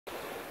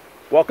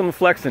Welcome to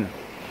Flexin'.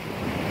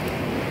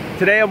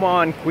 Today I'm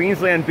on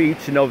Queensland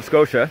Beach in Nova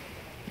Scotia.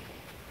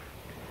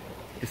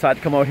 Decided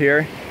to come out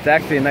here. It's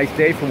actually a nice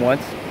day for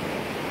once.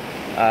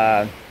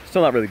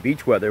 Still not really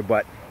beach weather,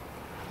 but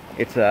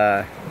it's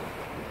a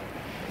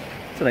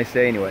nice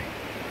day anyway.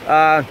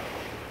 I'm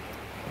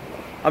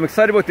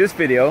excited about this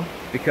video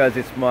because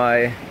this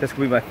will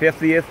be my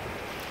 50th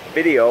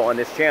video on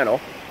this channel.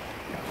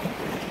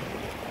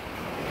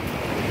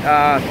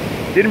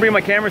 Didn't bring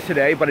my cameras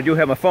today, but I do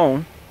have my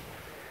phone.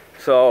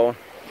 So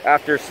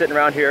after sitting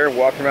around here,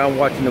 walking around,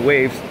 watching the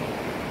waves,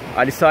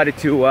 I decided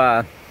to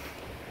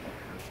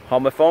haul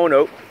my phone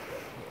out,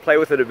 play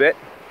with it a bit,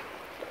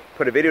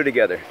 put a video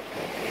together.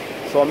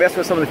 So I'm messing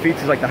with some of the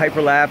features like the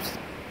hyperlapse,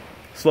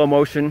 slow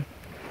motion,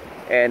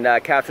 and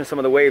capturing some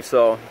of the waves.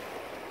 So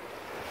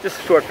just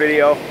a short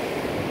video,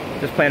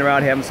 just playing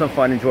around, having some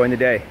fun, enjoying the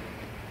day.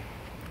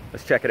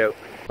 Let's check it out.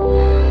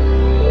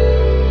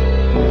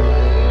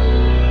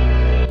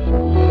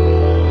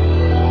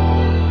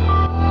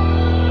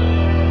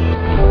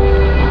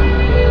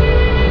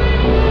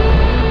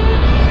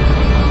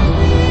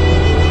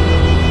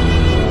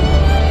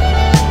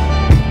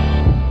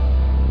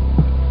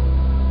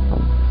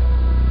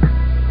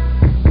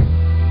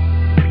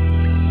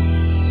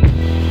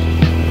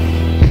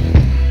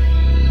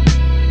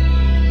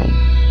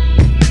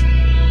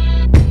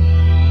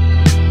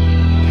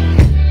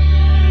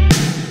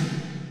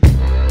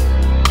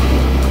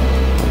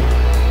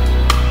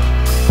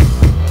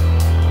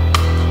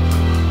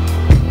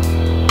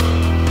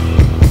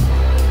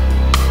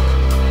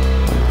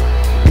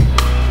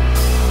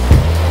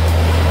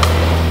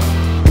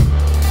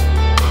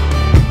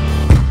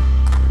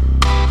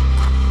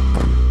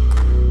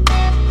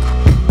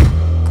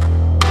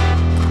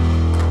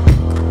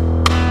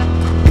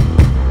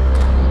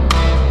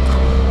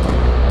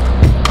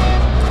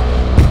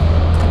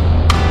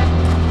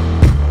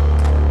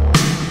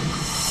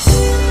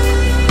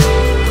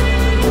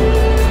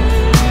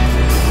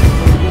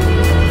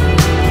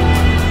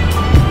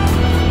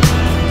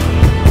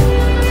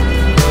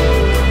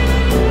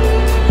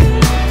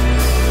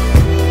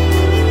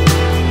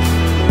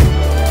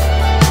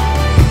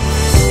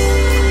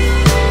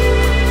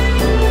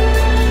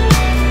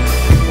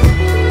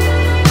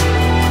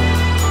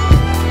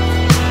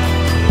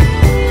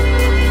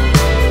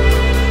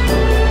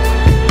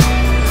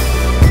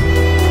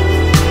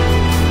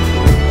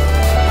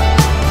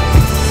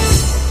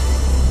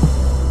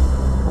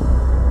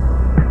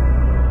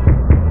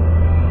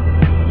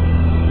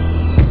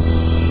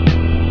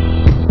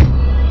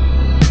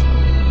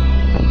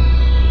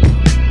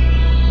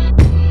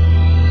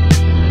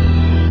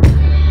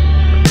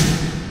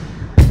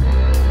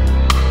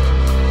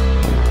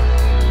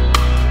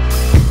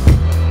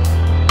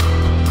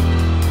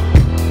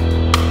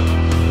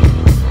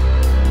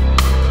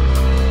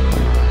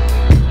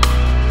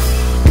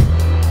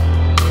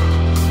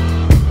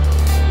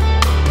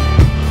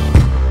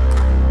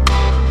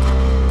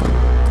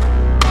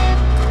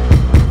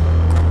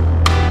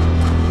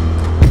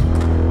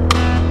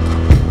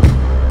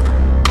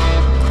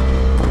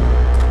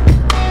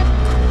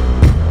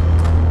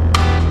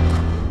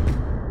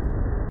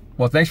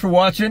 Well, thanks for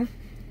watching.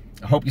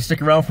 I hope you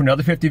stick around for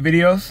another 50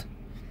 videos.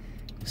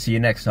 See you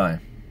next time.